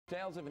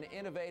Tales of an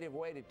innovative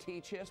way to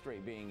teach history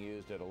being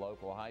used at a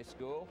local high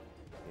school.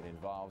 It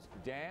involves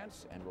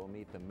dance, and we'll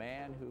meet the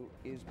man who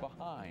is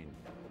behind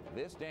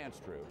this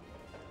dance troupe.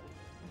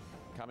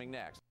 Coming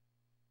next.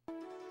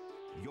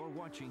 You're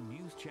watching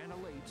News Channel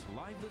 8's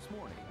Live This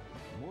Morning.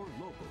 More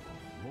local,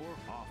 more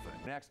often.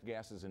 Next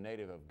guest is a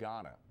native of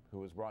Ghana who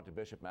was brought to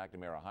Bishop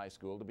McNamara High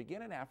School to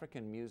begin an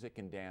African music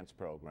and dance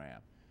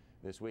program.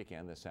 This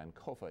weekend, the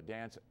Sankofa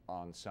Dance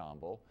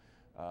Ensemble,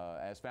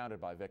 as founded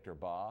by Victor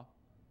Ba,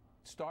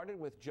 started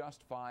with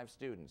just 5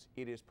 students.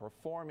 It is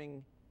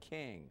performing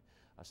King,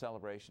 a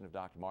celebration of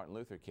Dr. Martin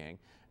Luther King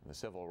and the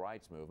civil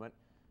rights movement.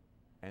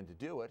 And to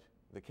do it,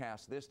 the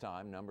cast this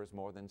time numbers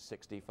more than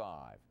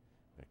 65.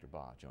 Victor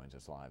Ba joins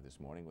us live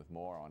this morning with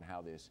more on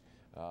how this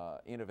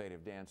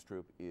innovative dance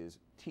troupe is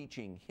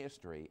teaching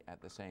history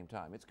at the same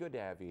time. It's good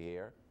to have you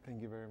here.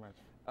 Thank you very much.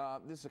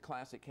 This is a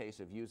classic case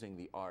of using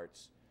the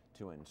arts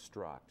to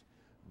instruct,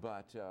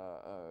 but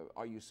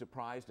are you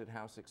surprised at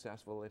how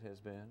successful it has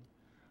been?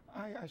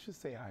 I should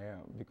say I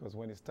am, because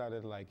when it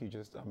started, like you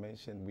just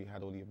mentioned, we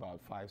had only about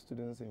 5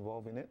 students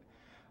involved in it,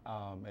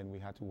 and we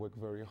had to work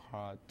very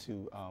hard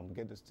to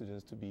get the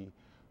students to be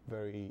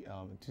very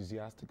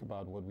enthusiastic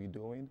about what we're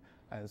doing,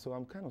 and so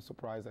I'm kind of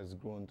surprised that it's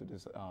grown to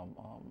this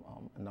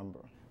number.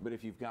 But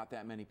if you've got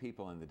that many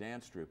people in the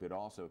dance troupe, it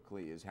also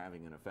is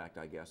having an effect,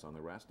 I guess, on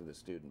the rest of the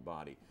student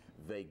body.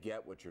 They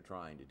get what you're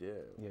trying to do.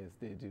 Yes,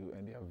 they do,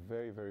 and they are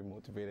very, very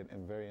motivated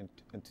and very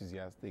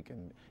enthusiastic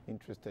and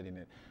interested in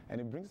it. And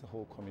it brings the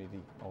whole community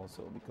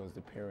also, because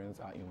the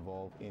parents are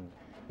involved in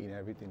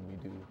everything we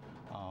do,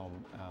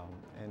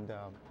 and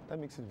that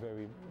makes it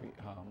very, very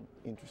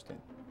interesting.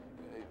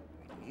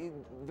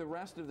 The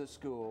rest of the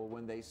school,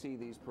 when they see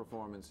these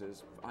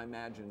performances, I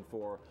imagine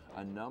for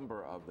a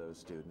number of those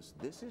students,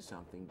 this is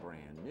something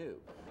brand new.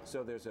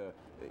 So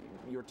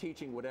you're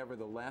teaching whatever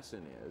the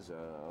lesson is.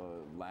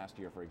 Last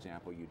year, for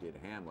example, you did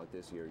Hamlet.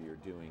 This year, you're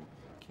doing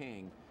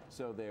King.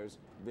 So there's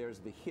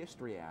the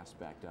history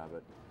aspect of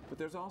it, but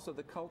there's also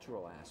the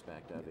cultural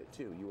aspect of it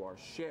too. You are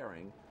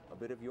sharing a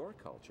bit of your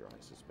culture, I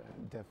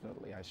suspect.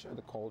 Definitely, I share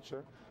the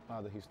culture,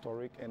 the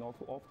historic, and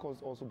of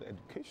course also the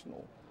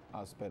educational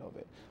aspect of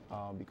it,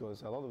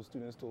 because a lot of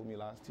students told me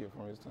last year,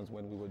 for instance,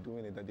 when we were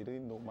doing it, that they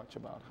didn't know much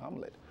about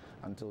Hamlet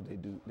until they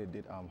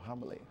did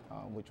Hamlet,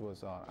 which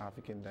was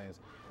African dance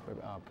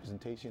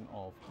presentation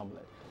of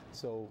Hamlet.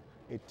 So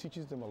it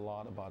teaches them a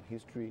lot about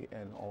history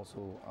and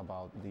also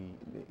about the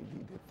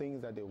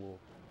things that they will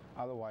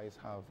otherwise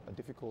have a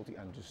difficulty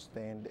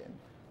understanding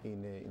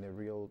in a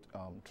real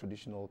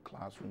traditional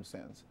classroom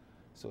sense.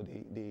 So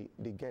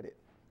they get it.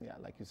 Yeah,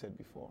 like you said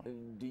before.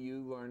 Do you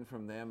learn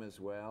from them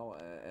as well,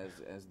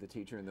 as the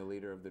teacher and the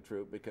leader of the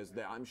troupe? Because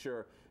I'm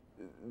sure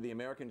the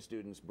American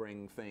students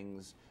bring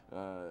things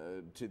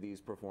to these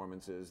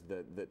performances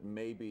that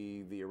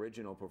maybe the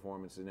original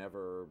performances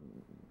never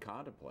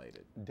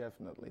contemplated.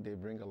 Definitely, they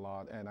bring a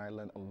lot, and I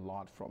learn a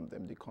lot from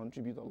them. They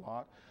contribute a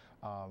lot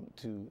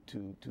to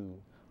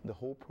the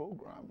whole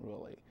program,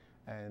 really,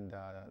 and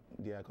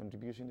their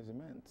contribution is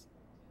immense.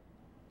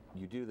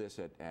 You do this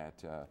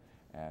at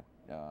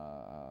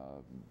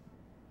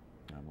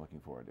I'm looking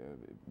forward to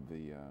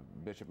the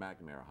Bishop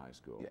McNamara High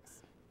School.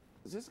 Yes.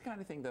 Is this the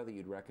kind of thing, though, that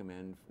you'd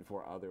recommend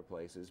for other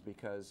places?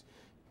 Because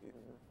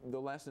the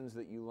lessons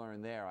that you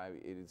learn there,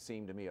 it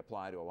seemed to me,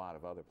 apply to a lot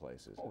of other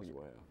places as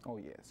well. Oh,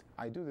 yes.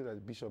 I do this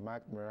at Bishop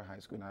McNamara High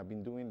School, and I've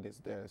been doing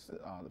this there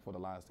for the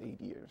last 8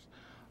 years.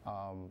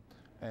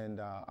 And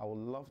I would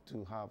love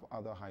to have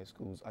other high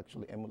schools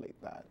actually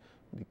emulate that,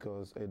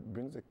 because it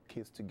brings the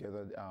kids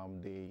together.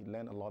 They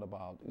learn a lot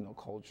about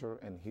culture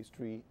and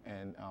history,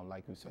 and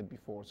like we said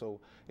before, so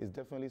it's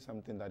definitely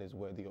something that is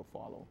worthy of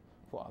follow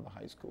for other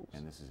high schools.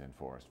 And this is in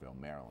Forestville,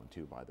 Maryland,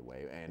 too, by the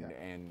way.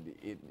 And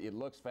it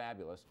looks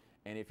fabulous.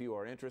 And if you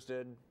are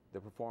interested,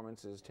 the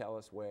performances, tell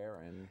us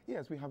where. And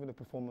yes, we're having a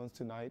performance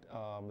tonight.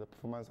 The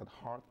performance at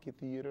Hartke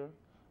Theater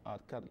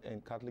at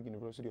Catholic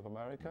University of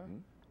America. Mm-hmm.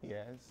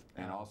 Yes.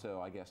 And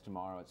also, I guess,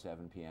 tomorrow at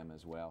 7 p.m.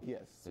 as well.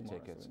 Yes. The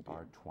tickets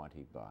are $20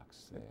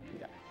 there.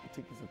 Yeah, the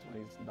tickets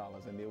are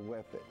 $20, and they're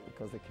worth it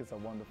because the kids are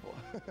wonderful.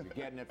 You're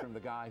getting it from the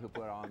guy who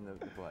put on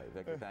the play.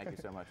 Victor, thank you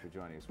so much for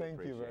joining us.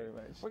 Thank you very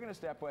much. We're going to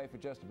step away for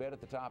just a bit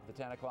at the top of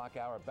the 10 o'clock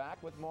hour.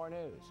 Back with more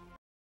news.